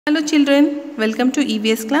Hello children, welcome to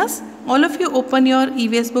EVS class. All of you open your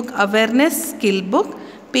EVS book Awareness Skill book,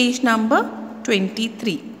 page number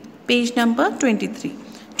 23. Page number 23.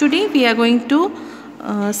 Today we are going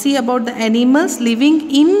to see about the animals living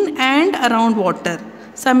in and around water.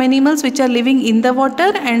 Some animals which are living in the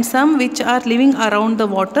water and some which are living around the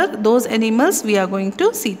water. Those animals we are going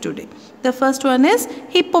to see today. The first one is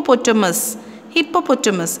hippopotamus.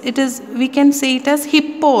 Hippopotamus. We can say it as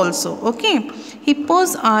hippo also. Okay.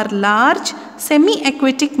 Hippos are large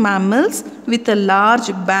semi-aquatic mammals with a large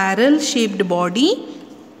barrel-shaped body,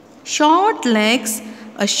 short legs,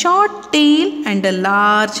 a short tail and a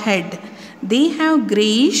large head. They have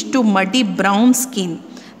greyish to muddy brown skin.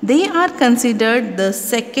 They are considered the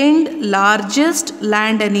second largest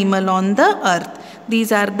land animal on the earth.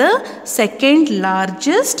 These are the second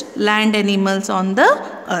largest land animals on the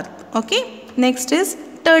earth. Okay. Next is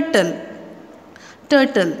turtle.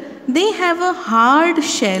 Turtle. They have a hard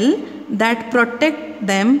shell that protects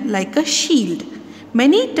them like a shield.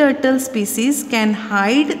 Many turtle species can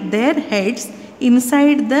hide their heads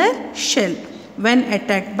inside their shell when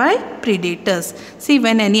attacked by predators. See,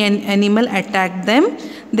 when any animal attacks them,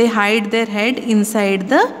 they hide their head inside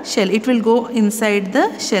the shell. It will go inside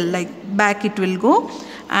the shell, like back it will go,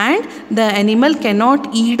 and the animal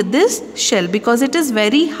cannot eat this shell because it is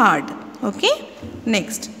very hard. Okay,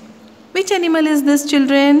 next. Which animal is this,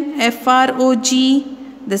 children? F-R-O-G.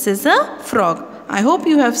 This is a frog. I hope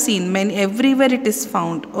you have seen everywhere it is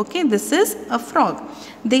found. Okay, this is a frog.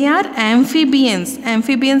 They are amphibians.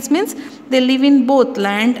 Amphibians means they live in both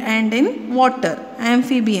land and in water.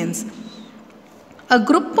 Amphibians. A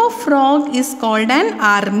group of frog is called an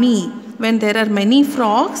army. When there are many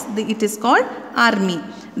frogs, it is called army.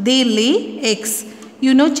 They lay eggs.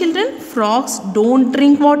 You know, children, frogs don't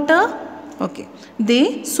drink water. Okay.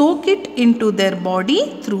 They soak it into their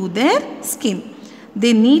body through their skin.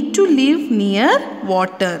 They need to live near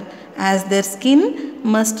water as their skin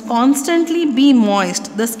must constantly be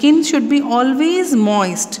moist. The skin should be always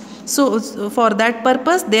moist. So, for that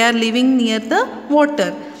purpose, they are living near the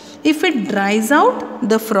water. If it dries out,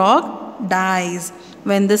 the frog dies.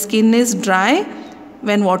 When the skin is dry,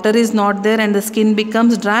 when water is not there and the skin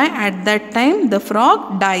becomes dry, at that time the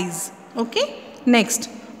frog dies. Okay. Next,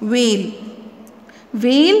 whale.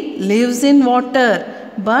 Whale lives in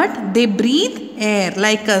water, but they breathe air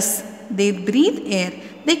like us. They breathe air.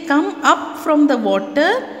 They come up from the water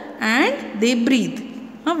and they breathe.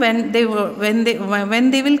 When they will breathe,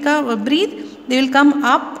 they will come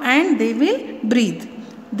up and they will breathe.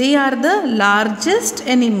 They are the largest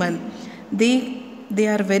animal. They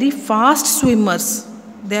are very fast swimmers.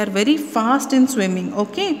 They are very fast in swimming.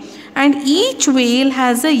 Okay, and each whale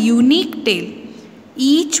has a unique tail.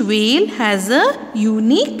 Each whale has a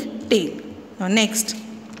unique tail. Now next,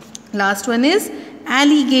 last one is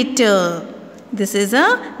alligator. This is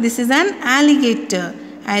an alligator.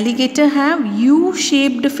 Alligator have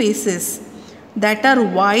U-shaped faces that are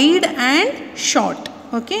wide and short.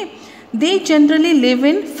 Okay, they generally live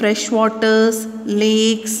in fresh waters,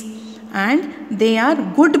 lakes, and they are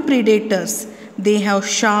good predators. They have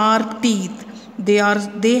sharp teeth. They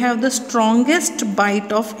have the strongest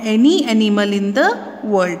bite of any animal in the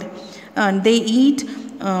world. And they eat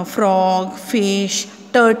frog, fish,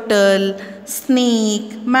 turtle,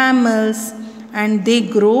 snake, mammals, and they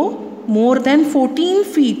grow more than 14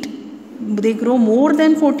 feet. They grow more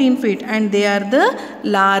than 14 feet and they are the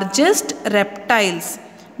largest reptiles.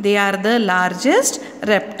 They are the largest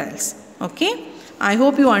reptiles. Okay. I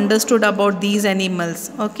hope you understood about these animals.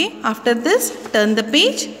 Okay. After this, turn the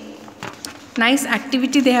page. Nice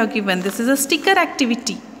activity they have given. This is a sticker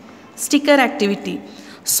activity. Sticker activity.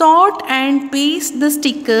 Sort and paste the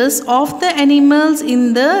stickers of the animals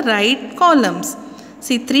in the right columns.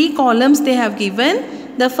 See, 3 columns they have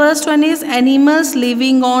given. The first one is animals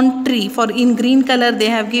living on tree. In green color they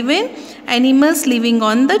have given animals living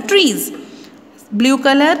on the trees. Blue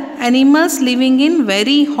color, animals living in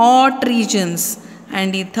very hot regions.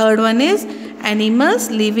 And the third one is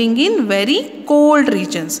animals living in very cold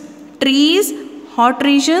regions. Trees, hot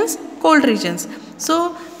regions, cold regions.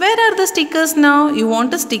 So, where are the stickers now? You want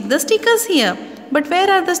to stick the stickers here. But where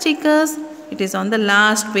are the stickers? It is on the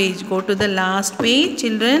last page. Go to the last page,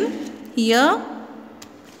 children. Here.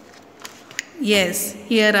 Yes,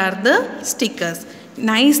 here are the stickers.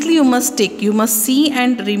 Nicely you must stick. You must see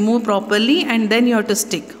and remove properly and then you have to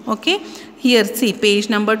stick. Okay. Here, see, page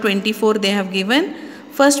number 24 they have given.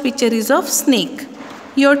 First picture is of snake.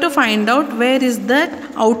 You have to find out where is the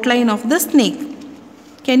outline of the snake.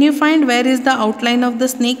 Can you find where is the outline of the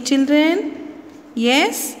snake, children?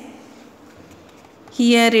 Yes?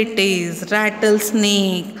 Here it is,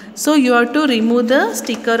 rattlesnake. So you have to remove the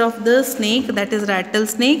sticker of the snake, that is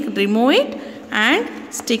rattlesnake. Remove it and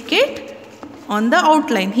stick it on the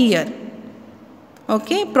outline here.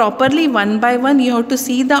 Okay, properly one by one you have to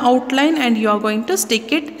see the outline and you are going to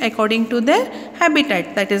stick it according to their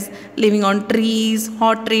habitat, that is living on trees,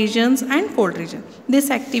 hot regions and cold regions. This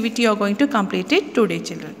activity you are going to complete it today,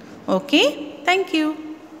 children. Okay, thank you.